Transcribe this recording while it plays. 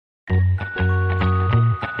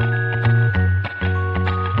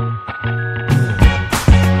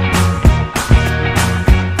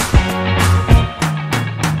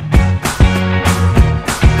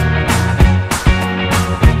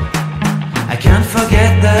can't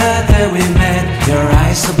forget the day we met. Your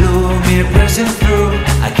eyes so blue, me piercing through.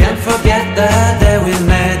 I can't forget the day we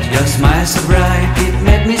met. Your smile so bright, it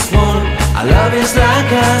made me swoon. Our love is like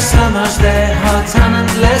a summer's day, hot and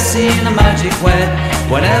endless in a magic way.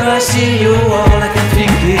 Whenever I see you, all I can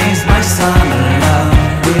think is my summer love.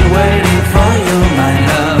 Been waiting for you, my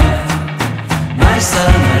love. My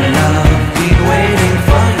summer love. Been waiting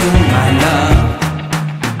for you, my love.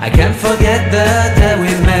 I can't forget the day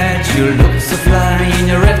we met. You look so fly in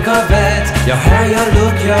your red Corvette. Your hair, your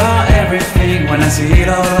look, your everything. When I see it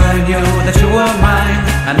all, I knew that you were mine.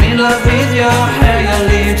 I'm in love with your hair, your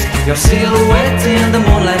lips, your silhouette in the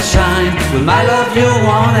moonlight shine. With my love you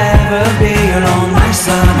won't ever be alone. My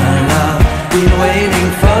summer love, been waiting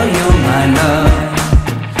for you, my love.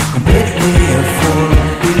 Completely a fool,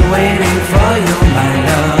 been waiting for you, my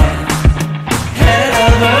love. Head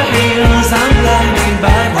over heels, I'm blinded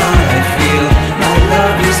by what I feel. My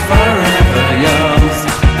love is forever yours.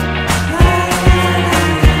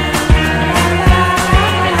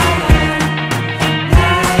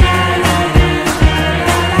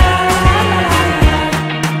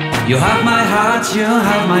 You have my heart, you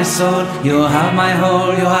have my soul. You have my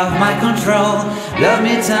whole, you have my control. Love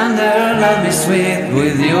me tender, love me sweet.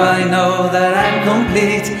 With you I know that I'm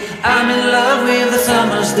complete. I'm in love with the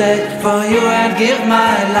summer's day. For you I'd give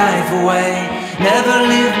my life away. Never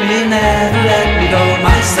leave me, never let me go.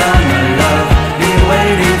 My summer love.